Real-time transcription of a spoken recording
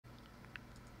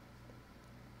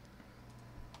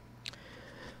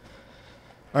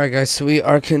Alright guys, so we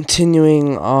are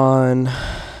continuing on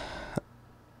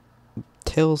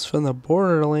Tales from the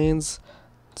Borderlands.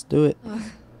 Let's do it. Ugh,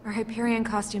 are Hyperion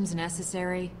costumes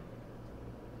necessary?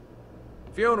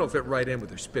 Fiona will fit right in with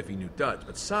her spiffy new duds,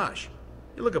 but Sash,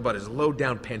 you look about as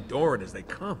low-down Pandoran as they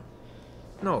come.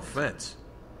 No offense.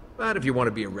 But if you want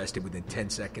to be arrested within 10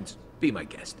 seconds, be my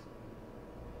guest.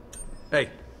 Hey,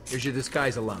 here's your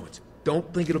disguise allowance.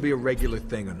 Don't think it'll be a regular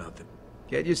thing or nothing.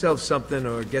 Get yourself something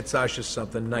or get Sasha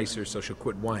something nicer so she'll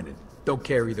quit whining. Don't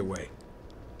care either way.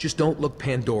 Just don't look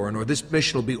Pandoran or this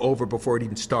mission will be over before it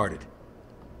even started.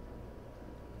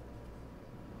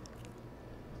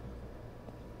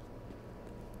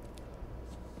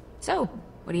 So,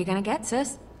 what are you gonna get,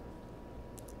 sis?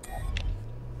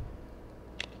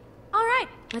 Alright,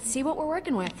 let's see what we're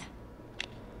working with.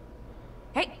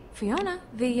 Hey, Fiona,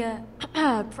 the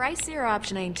pricier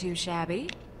option ain't too shabby.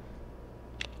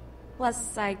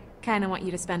 Plus, I kinda want you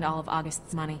to spend all of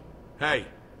August's money. Hey!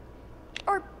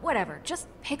 Or whatever, just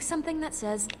pick something that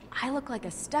says, I look like a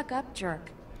stuck-up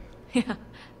jerk. Yeah,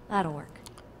 that'll work.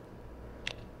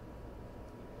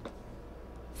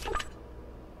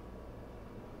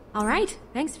 Alright,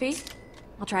 thanks, Fee.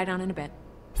 I'll try it on in a bit.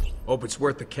 Hope it's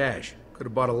worth the cash. Could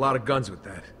have bought a lot of guns with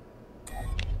that.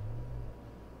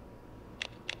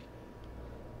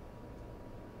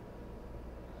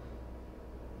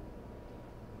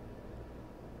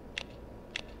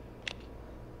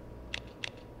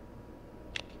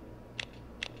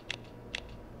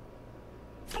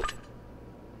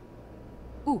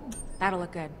 Ooh, that'll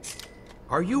look good.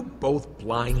 Are you both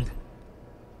blind?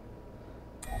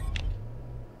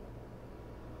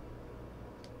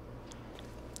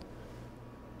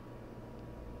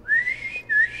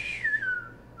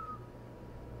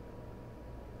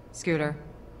 Scooter.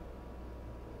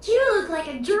 You look like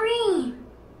a dream!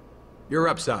 You're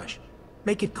up, Sash.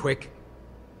 Make it quick.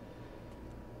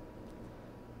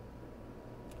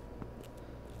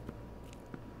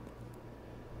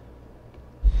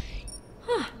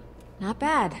 Not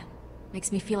bad.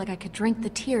 Makes me feel like I could drink the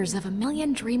tears of a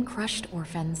million dream-crushed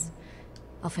orphans.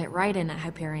 I'll fit right in at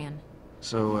Hyperion.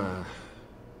 So, I'm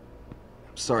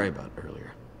sorry about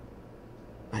earlier.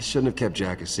 I shouldn't have kept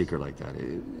Jack a secret like that.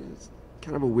 It's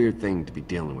kind of a weird thing to be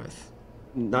dealing with.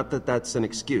 Not that that's an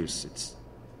excuse, it's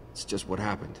just what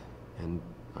happened. And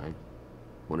I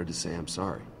wanted to say I'm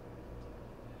sorry.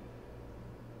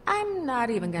 I'm not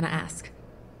even gonna ask.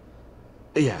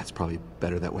 Yeah, it's probably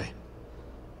better that way.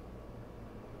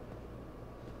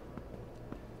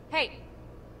 Hey,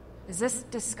 is this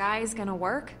disguise gonna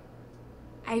work?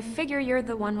 I figure you're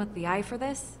the one with the eye for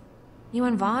this. You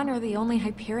and Vaughn are the only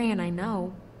Hyperion I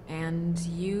know, and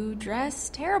you dress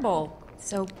terrible,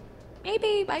 so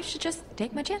maybe I should just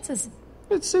take my chances.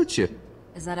 It suits you.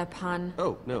 Is that a pun?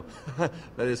 Oh, no.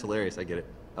 That is hilarious, I get it.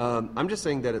 I'm just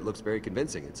saying that it looks very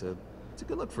convincing. It's a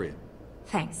good look for you.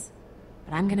 Thanks.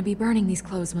 But I'm gonna be burning these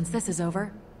clothes once this is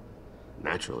over.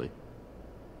 Naturally.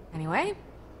 Anyway,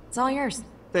 it's all yours.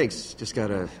 Thanks, just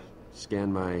gotta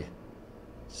scan my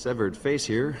severed face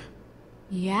here.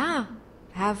 Yeah,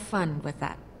 have fun with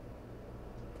that.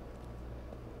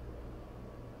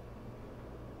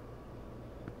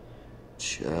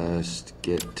 Just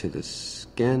get to the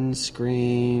scan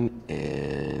screen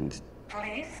and...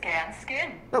 Please scan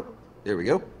skin. Oh, there we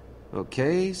go.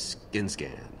 Okay,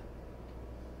 scan.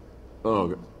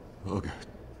 Oh, God.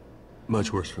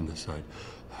 Much worse from this side.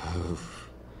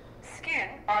 Skin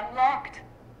unlocked.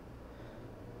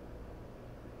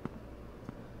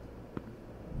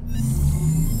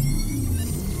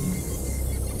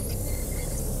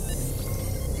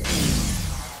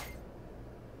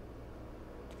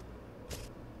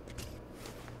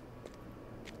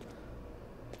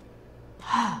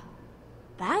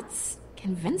 That's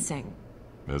convincing.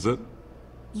 Is it?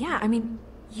 Yeah, I mean,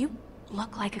 you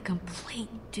look like a complete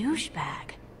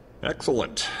douchebag.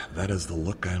 Excellent. That is the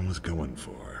look I was going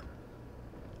for.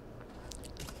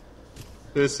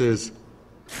 This is...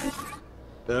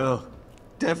 Oh,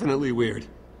 definitely weird.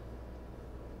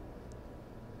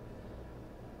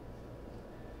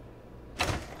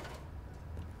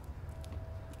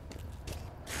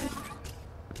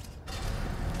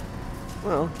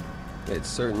 Well, it's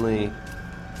certainly...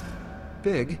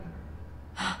 big.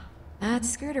 That's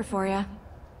Scooter for you.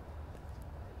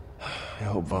 I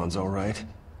hope Vaughn's alright.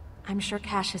 I'm sure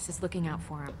Cassius is looking out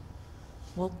for him.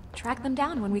 We'll track them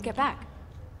down when we get back.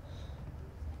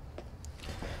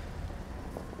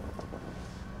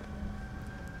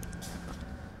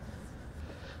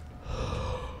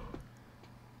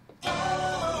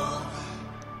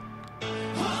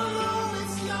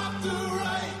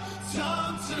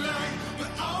 Tonight,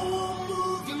 but I won't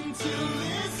move until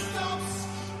it stops.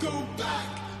 Go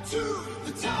back.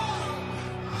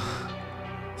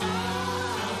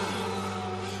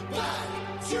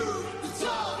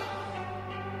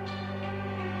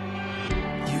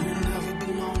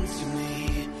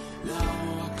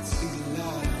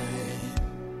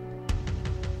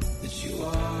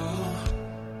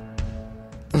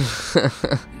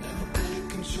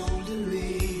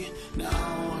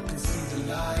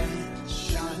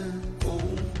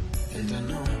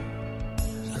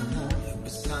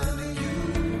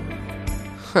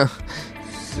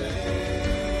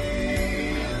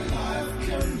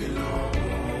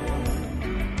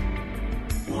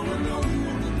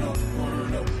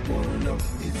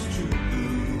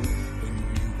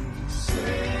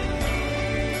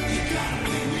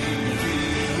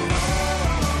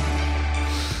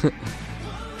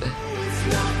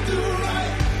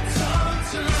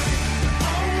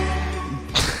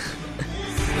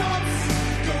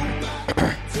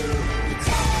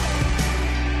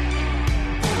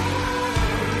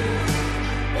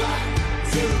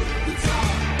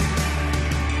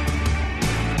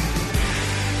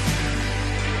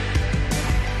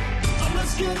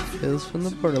 Tales from the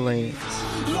Borderlands.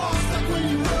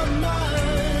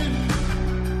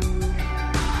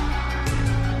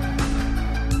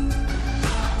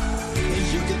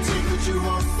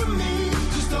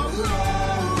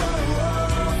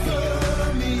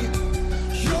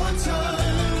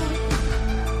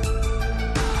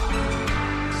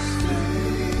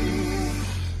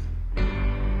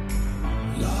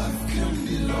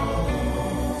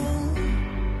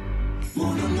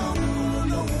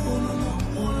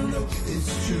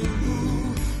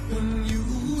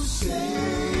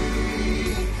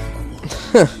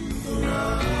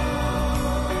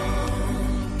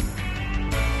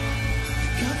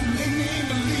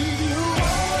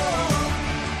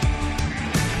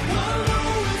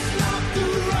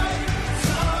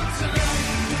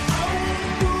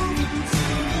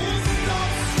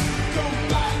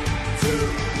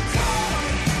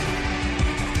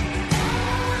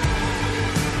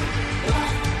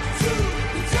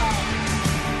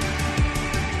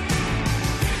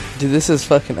 Dude, this is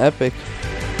fucking epic.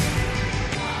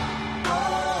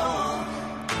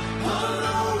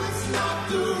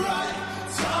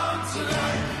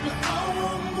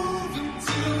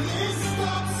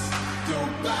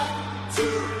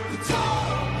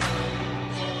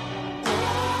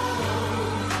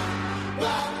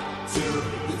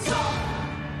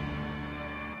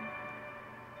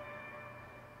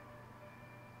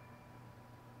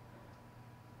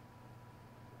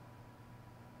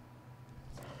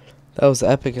 That was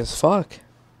epic as fuck.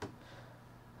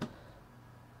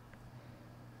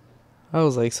 I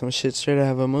was like some shit straight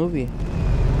out of a movie.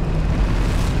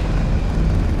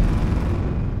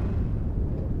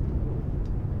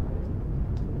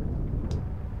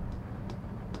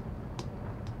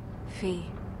 Fee,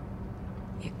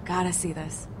 you gotta see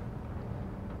this.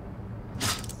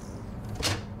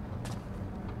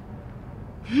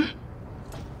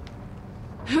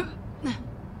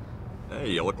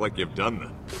 Hey, you look like you've done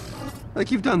that. Like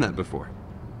you've done that before.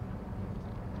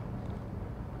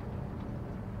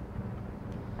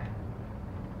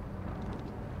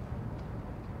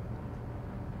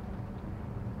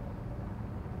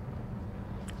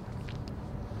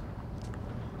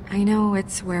 I know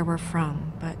it's where we're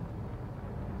from, but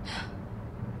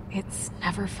it's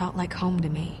never felt like home to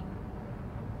me.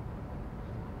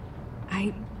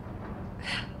 I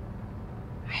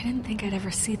didn't think I'd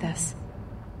ever see this.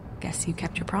 Guess you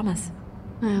kept your promise.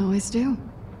 I always do.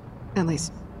 At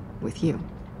least, with you.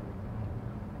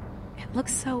 It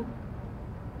looks so...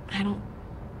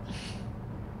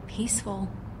 peaceful.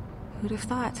 Who'd have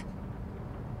thought?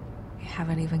 We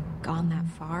haven't even gone that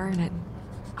far, and it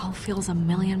all feels a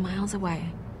million miles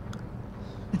away.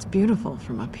 It's beautiful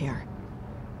from up here.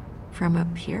 From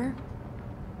up here?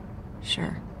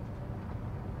 Sure.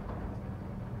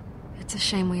 It's a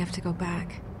shame we have to go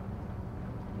back.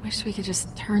 Wish we could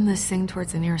just turn this thing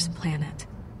towards the nearest planet.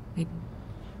 We'd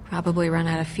probably run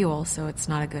out of fuel, so it's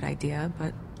not a good idea,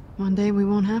 but... One day we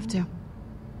won't have to.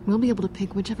 We'll be able to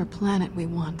pick whichever planet we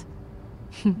want.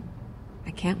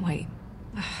 I can't wait.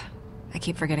 I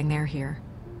keep forgetting they're here.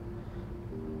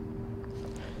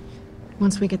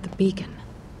 Once we get the beacon,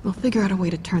 we'll figure out a way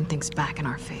to turn things back in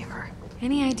our favor.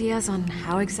 Any ideas on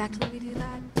how exactly we do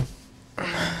that?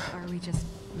 Or are we just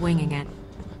winging it?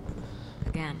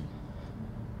 Again.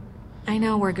 I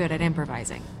know we're good at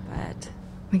improvising, but...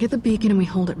 We get the beacon and we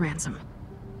hold it ransom.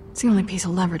 It's the only piece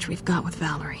of leverage we've got with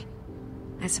Valerie.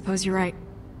 I suppose you're right.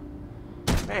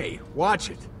 Hey, watch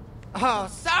it. Oh,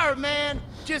 sorry, man.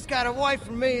 Just got away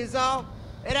from me is all.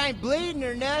 It ain't bleeding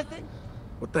or nothing.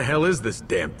 What the hell is this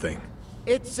damn thing?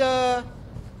 It's, well,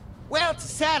 it's a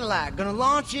satellite. Gonna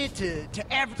launch it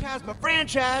to advertise my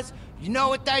franchise. You know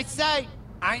what they say?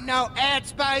 Ain't no ad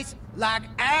space like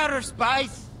outer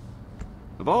space.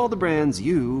 Of all the brands,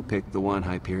 you picked the one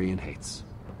Hyperion hates.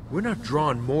 We're not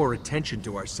drawing more attention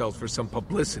to ourselves for some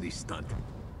publicity stunt.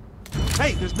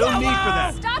 Hey, there's no need for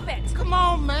that. Stop it! Come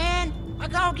on, man. I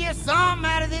gotta get something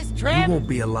out of this trip. You won't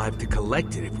be alive to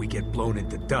collect it if we get blown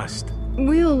into dust.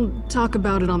 We'll talk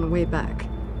about it on the way back.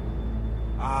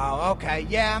 Oh, okay.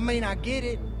 Yeah, I mean, I get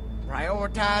it.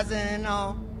 Prioritizing and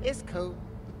all. It's cool.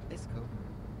 It's cool.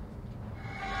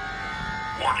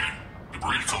 Warning.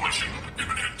 Debris collision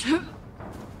imminent.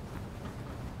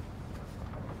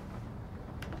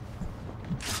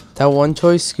 That one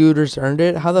choice, Scooter's earned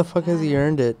it? How the fuck has he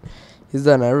earned it? He's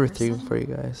done everything for you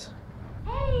guys.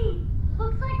 Hey,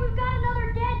 looks like we've got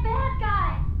another dead bad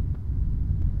guy.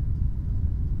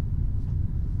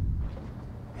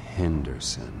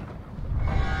 Henderson.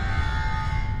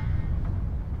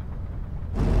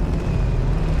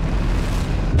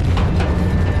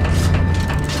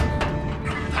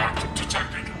 Impact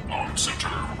detected on center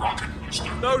rocket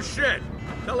booster. No shit!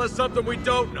 Tell us something we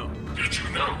don't know. Did you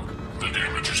know the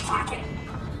damage is critical?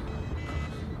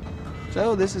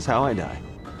 So this is how I die.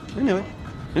 I knew it.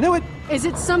 I knew it! Is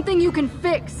it something you can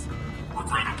fix?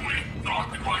 Regrettably,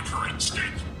 not in my current state.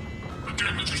 The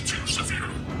damage is too severe.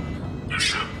 This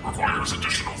ship requires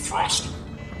additional thrust.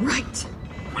 Right.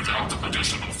 Without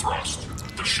additional thrust,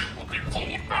 the ship will be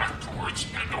pulled back towards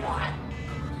Pandora.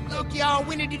 Look, y'all,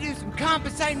 we need to do some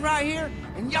compensating right here,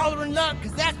 and y'all are in luck,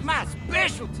 because that's my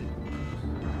specialty.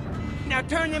 Now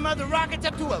turn them other rockets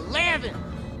up to 11.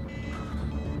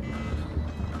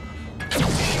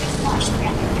 First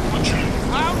one to punch in.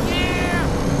 Oh, yeah!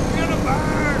 We're gonna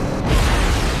burn!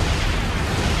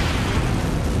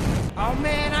 Oh,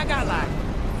 man, I got like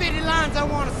 50 lines I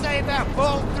want to say about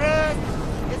full thrust.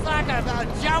 It's like a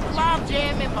joke log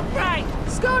jam in my brain.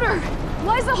 Scooter!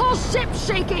 Why is the whole ship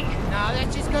shaking? No,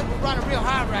 that's just because we're running real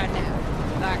high right now.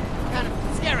 Like, kind of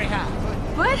scary high.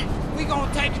 What? We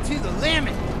gonna take it to the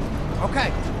limit.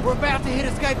 Okay, we're about to hit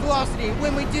escape velocity, and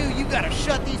when we do, you gotta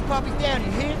shut these puppies down,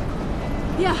 you hear?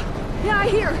 Yeah, I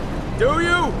hear. Do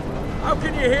you? How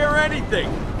can you hear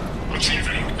anything?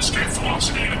 Achieving escape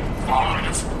velocity in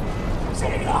 5, 4,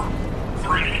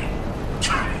 3,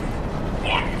 2,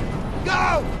 1.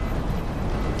 Go!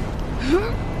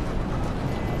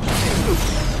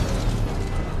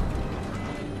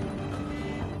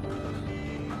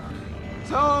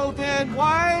 So then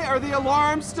why are the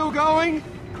alarms still going?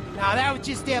 Now that was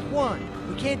just step one.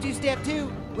 We can't do step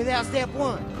two without step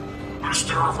one.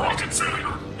 Booster rocket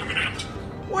failure imminent.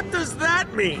 What does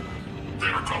that mean?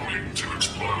 They're going to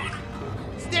explode.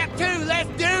 Step two, let's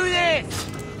do this!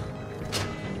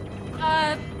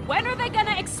 When are they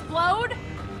gonna explode?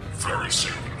 Very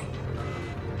soon.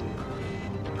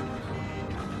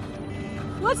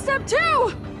 What's step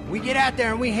 2? We get out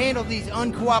there and we handle these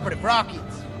uncooperative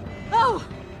rockets. Oh,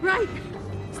 right.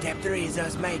 Step three is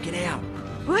us making out.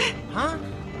 What? Huh?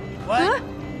 What? Huh?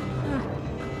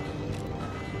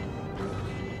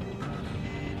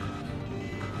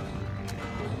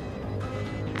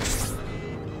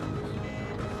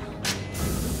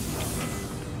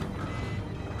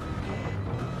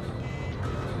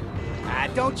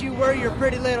 Don't you worry your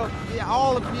pretty little,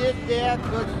 all of you,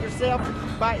 but yourself.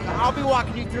 I'll be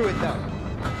walking you through it though.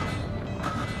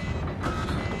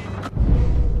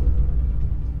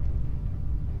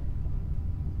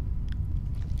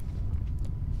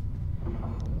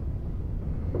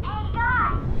 Hey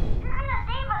guys, you're gonna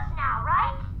save us now,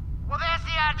 right? Well, that's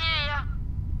the idea.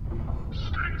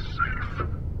 Stay safe.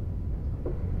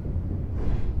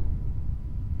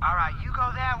 All right, you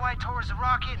go that way towards the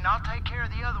rocket, and I'll take care of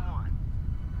the other one.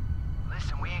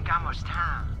 Listen, we ain't got much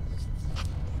time.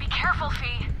 Be careful,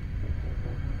 Fee.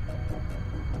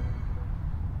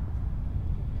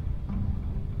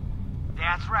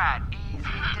 That's right.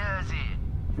 Easy does it.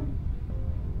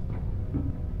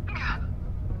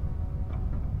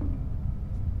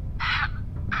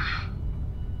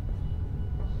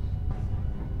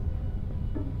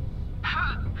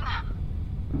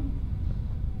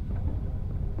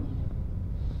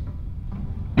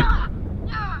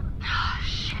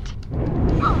 Shit.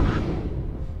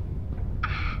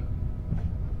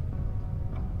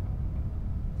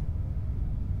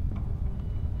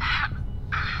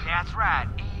 That's right.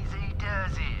 Easy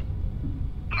does it.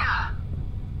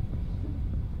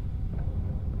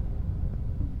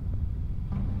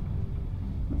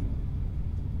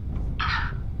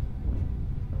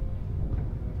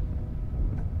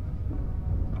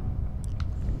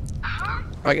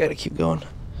 I gotta keep going.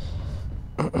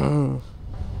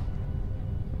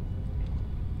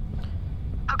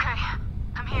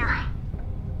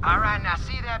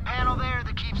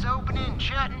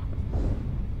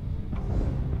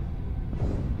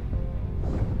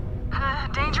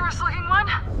 dangerous-looking one?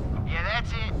 Yeah,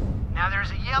 that's it. Now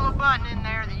there's a yellow button in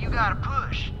there that you gotta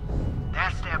push.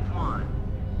 That's step one.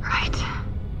 Right.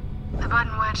 The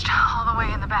button wedged all the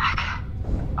way in the back.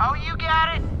 Oh, you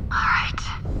got it? Alright.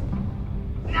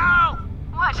 No!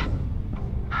 What?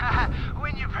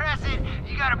 When you press it,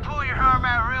 you gotta pull your arm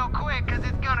out real quick, cause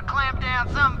it's gonna clamp down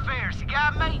something fierce. You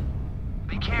got me?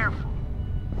 Be careful.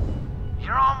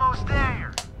 You're almost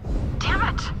there.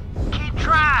 Damn it! Keep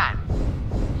trying.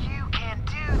 You can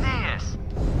do this.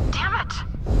 Damn it!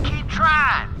 Keep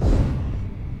trying.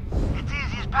 It's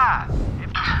easy as pie.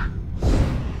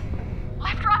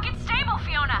 Left rocket stable,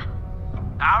 Fiona.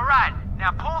 All right,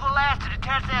 now pull the last to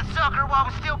detach that sucker while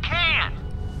we still can.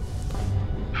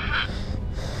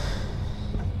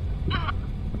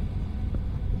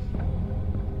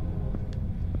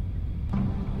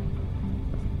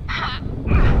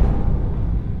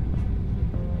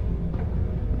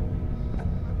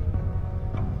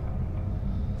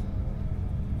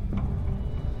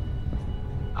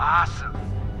 Awesome.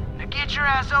 Now get your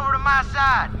ass over to my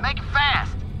side. Make it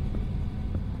fast.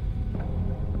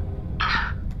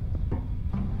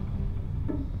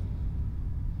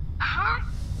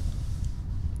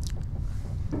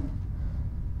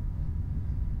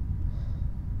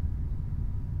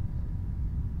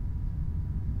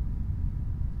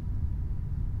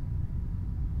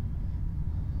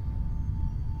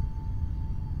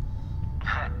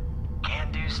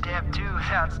 Can't do step 2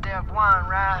 without step 1,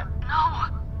 right?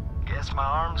 No! Guess my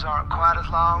arms aren't quite as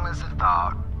long as I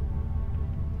thought.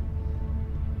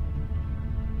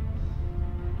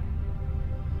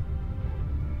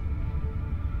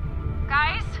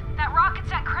 Guys, that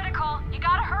rocket's at critical. You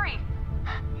gotta hurry.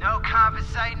 No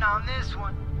compensating on this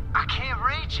one. I can't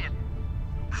reach it.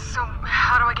 So,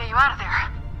 how do I get you out of there?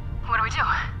 What do we do?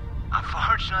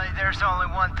 Unfortunately, there's only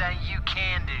one thing you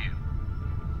can do.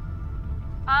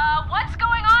 What's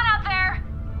going on out there?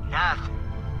 Nothing.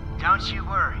 Don't you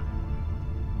worry.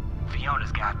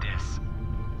 Fiona's got this.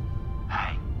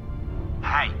 Hey.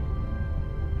 Hey.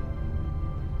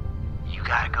 You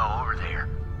gotta go over there,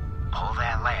 pull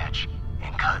that latch,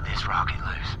 and cut this rocket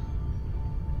loose.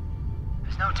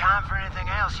 There's no time for anything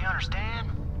else, you understand?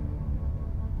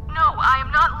 No, I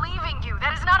am not leaving you.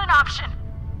 That is not an option.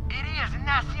 It is, and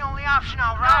that's the only option,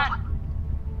 all right?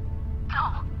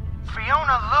 No.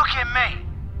 Fiona, look at me.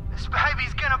 This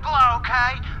baby's gonna blow,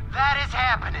 okay? That is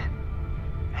happening.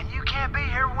 And you can't be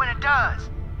here when it does.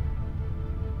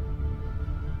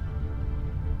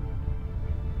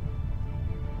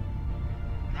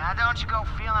 Now don't you go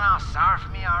feeling all sorry for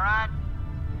me, alright?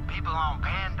 People on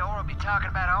Pandora will be talking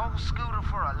about old Scooter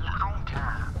for a long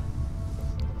time.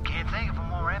 Can't think of a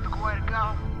more epic way to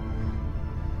go.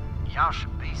 Y'all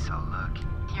should be so lucky.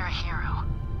 You're a hero.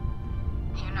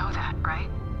 You know that, right?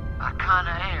 I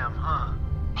kinda am, huh?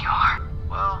 You are.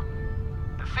 Well,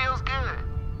 it feels good.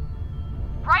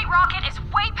 Right rocket is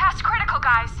way past critical,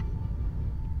 guys.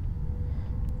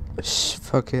 Shh,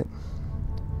 fuck it.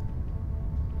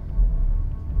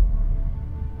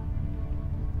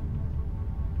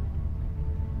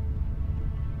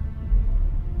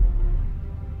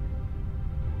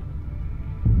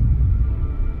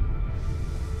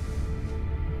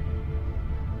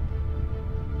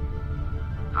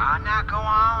 Now go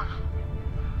on.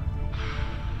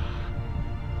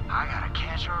 I gotta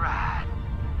catch a ride.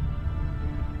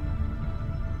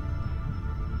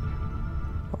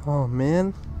 Oh,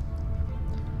 man.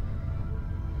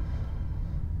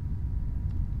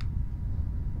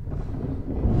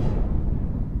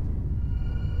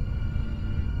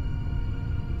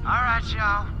 Alright,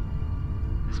 y'all.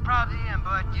 This is probably the end,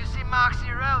 but you see Moxie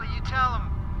or Ellie, you tell them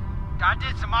I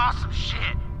did some awesome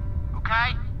shit,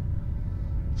 okay?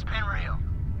 It's been real.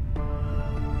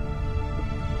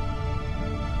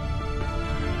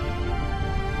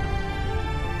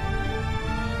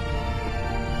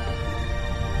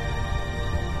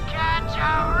 Catch a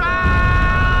ride!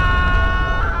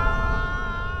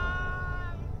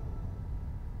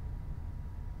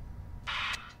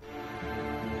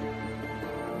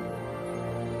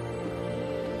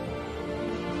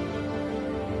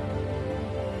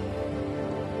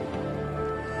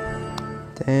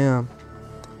 Damn.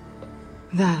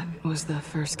 That was the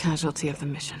first casualty of the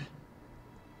mission.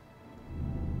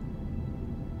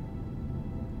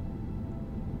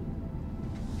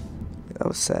 That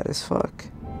was sad as fuck.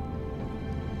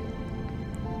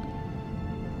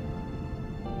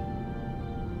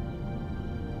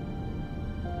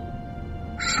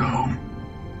 So,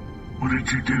 what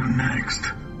did you do next?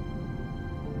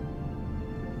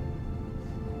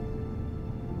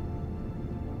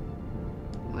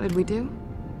 What did we do?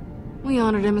 We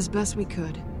honored him as best we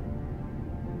could.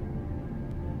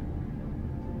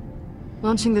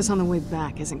 Launching this on the way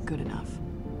back isn't good enough.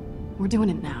 We're doing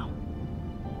it now.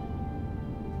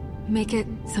 Make it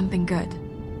something good.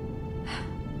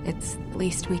 It's the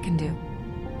least we can do.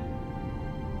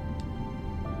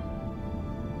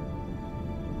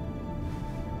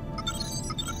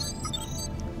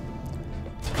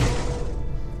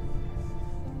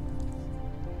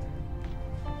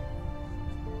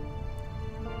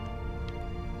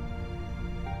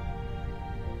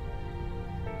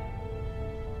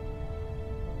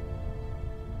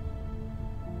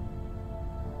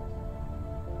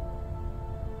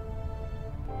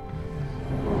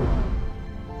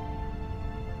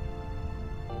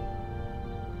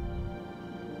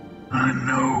 I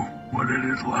know what it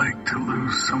is like to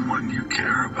lose someone you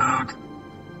care about.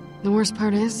 The worst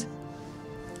part is,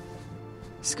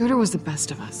 Scooter was the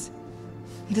best of us.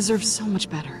 He deserves so much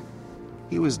better.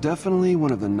 He was definitely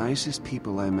one of the nicest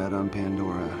people I met on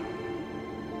Pandora.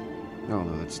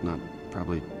 Although that's not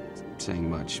probably saying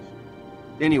much.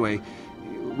 Anyway,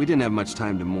 we didn't have much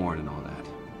time to mourn and all that.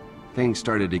 Things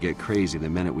started to get crazy the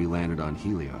minute we landed on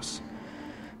Helios.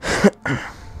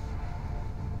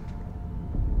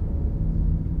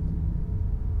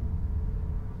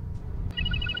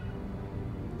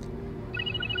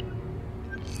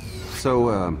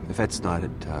 So, if that's not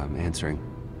answering.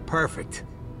 Perfect.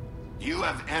 You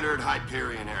have entered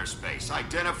Hyperion airspace.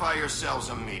 Identify yourselves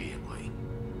immediately.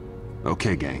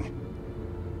 Okay, gang.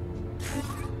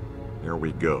 Here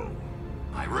we go.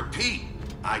 I repeat,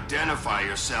 identify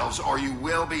yourselves or you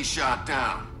will be shot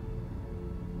down.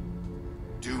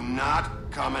 Do not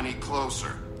come any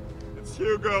closer. It's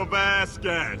Hugo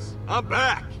Vasquez. I'm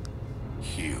back.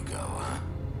 Hugo, huh?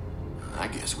 I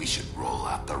guess we should roll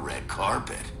out the red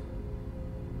carpet.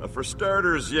 For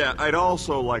starters, yeah, I'd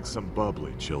also like some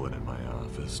bubbly chilling in my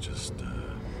office. Just,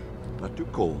 not too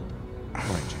cold,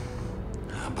 mind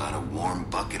you. How about a warm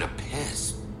bucket of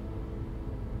piss?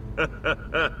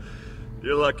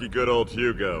 You're lucky good old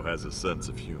Hugo has a sense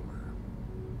of humor.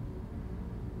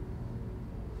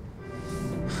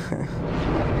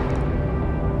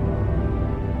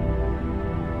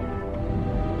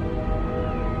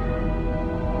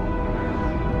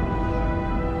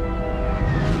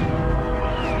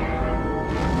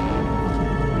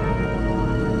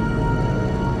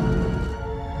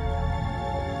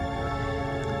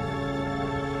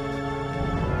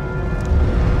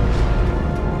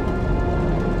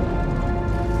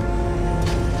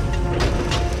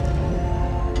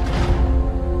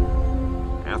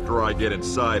 Get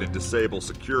inside and disable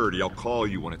security, I'll call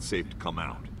you when it's safe to come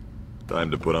out.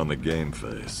 Time to put on the game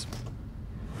face.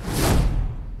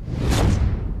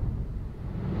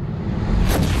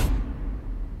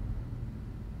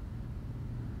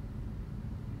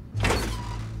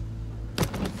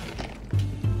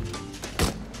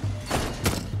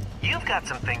 You've got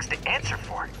some things to answer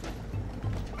for.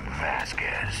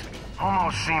 Vasquez.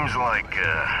 Almost seems like,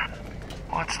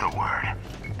 what's the word?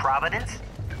 Providence?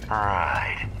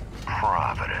 Right.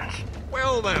 Providence.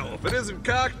 Well now, if it isn't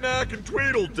cock-knock and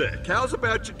tweedle-dick, how's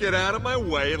about you get out of my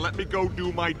way and let me go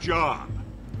do my job?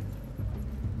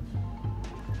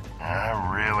 I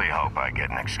really hope I get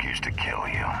an excuse to kill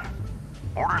you.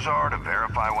 Orders are to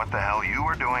verify what the hell you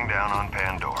were doing down on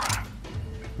Pandora.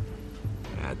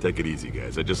 Take it easy,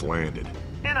 guys. I just landed.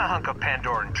 In a hunk of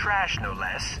Pandoran trash, no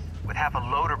less, with half a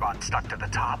loader bot stuck to the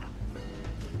top.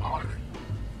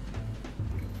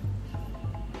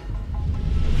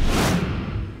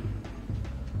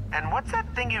 And what's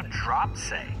that thing you dropped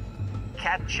say?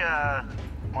 Catch,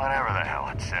 whatever the hell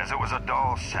it says. It was a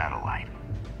dull satellite.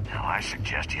 Now I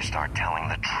suggest you start telling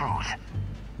the truth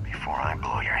before I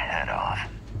blow your head off.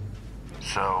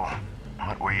 So,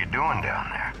 what were you doing down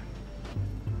there?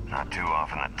 Not too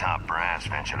often the top brass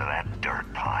venture to that dirt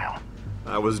pile.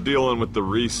 I was dealing with the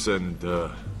Reese and,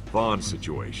 Vaughn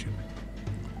situation.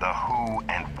 The who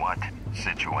and what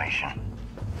situation?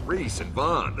 Reese and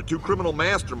Vaughn, the two criminal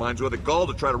masterminds who had the gall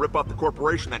to try to rip off the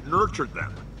corporation that nurtured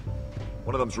them.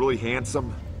 One of them's really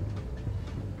handsome.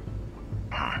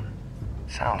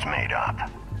 Sounds made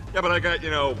up. Yeah, but I got,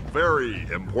 very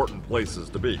important places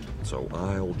to be. So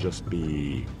I'll just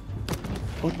be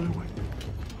on my way.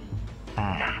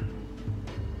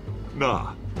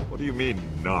 Nah. What do you mean,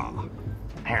 nah?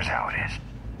 Here's how it is.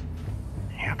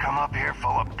 You come up here full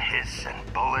of piss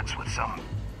and bullets with some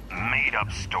made-up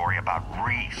story about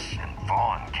Reese and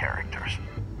Vaughn characters.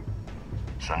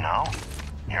 So no,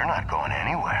 you're not going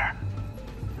anywhere.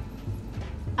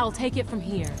 I'll take it from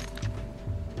here.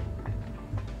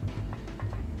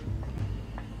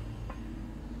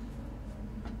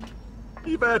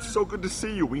 Yvette, so good to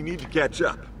see you. We need to catch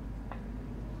up.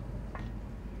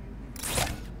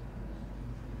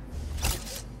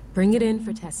 Bring it in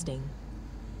for testing.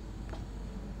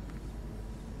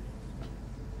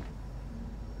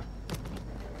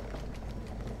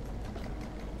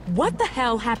 What the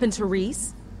hell happened to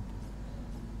Reese?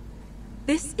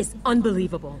 This is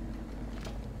unbelievable.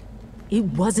 It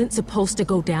wasn't supposed to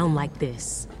go down like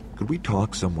this. Could we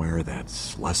talk somewhere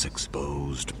that's less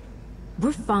exposed?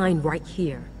 We're fine right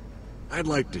here. I'd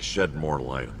like to shed more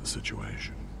light on the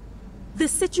situation. The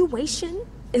situation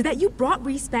is that you brought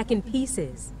Reese back in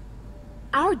pieces.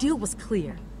 Our deal was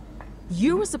clear.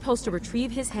 You were supposed to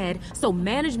retrieve his head so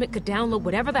management could download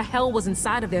whatever the hell was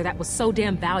inside of there that was so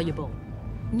damn valuable.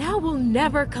 Now we'll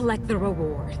never collect the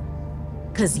reward.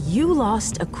 'Cause you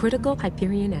lost a critical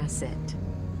Hyperion asset.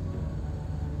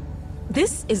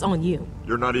 This is on you.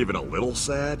 You're not even a little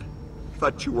sad?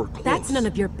 Thought you were close. That's none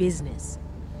of your business.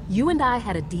 You and I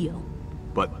had a deal.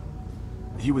 But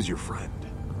he was your friend.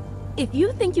 If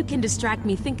you think you can distract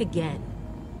me, think again.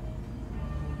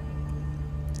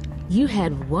 You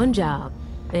had one job,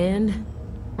 and,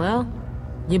 well,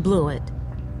 you blew it.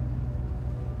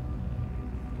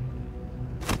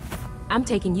 I'm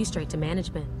taking you straight to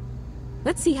management.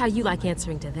 Let's see how you like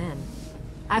answering to them.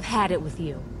 I've had it with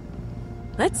you.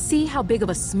 Let's see how big of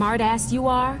a smartass you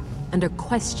are under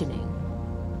questioning.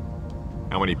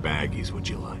 How many baggies would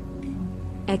you like?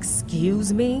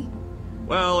 Excuse me?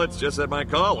 Well, it's just that my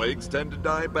colleagues tend to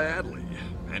die badly.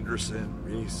 Henderson,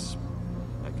 Reese,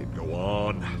 I could go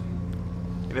on.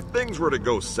 And if things were to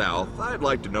go south, I'd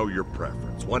like to know your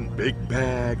preference. One big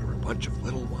bag or a bunch of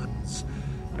little ones.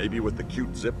 Maybe with the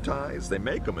cute zip ties, they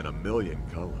make them in a million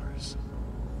colors.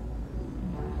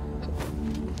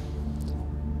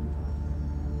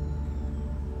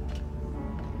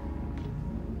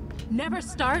 Never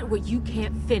start what you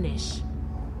can't finish.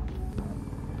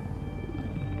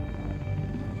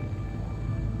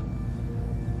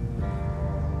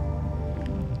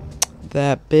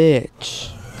 That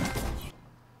bitch.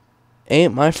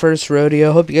 Ain't my first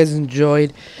rodeo. Hope you guys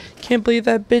enjoyed. Can't believe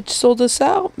that bitch sold us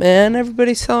out, man.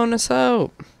 Everybody's selling us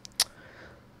out.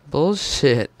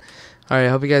 Bullshit. Alright,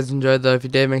 hope you guys enjoyed though. If you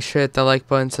did, make sure to hit that like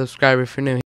button, subscribe if you're new.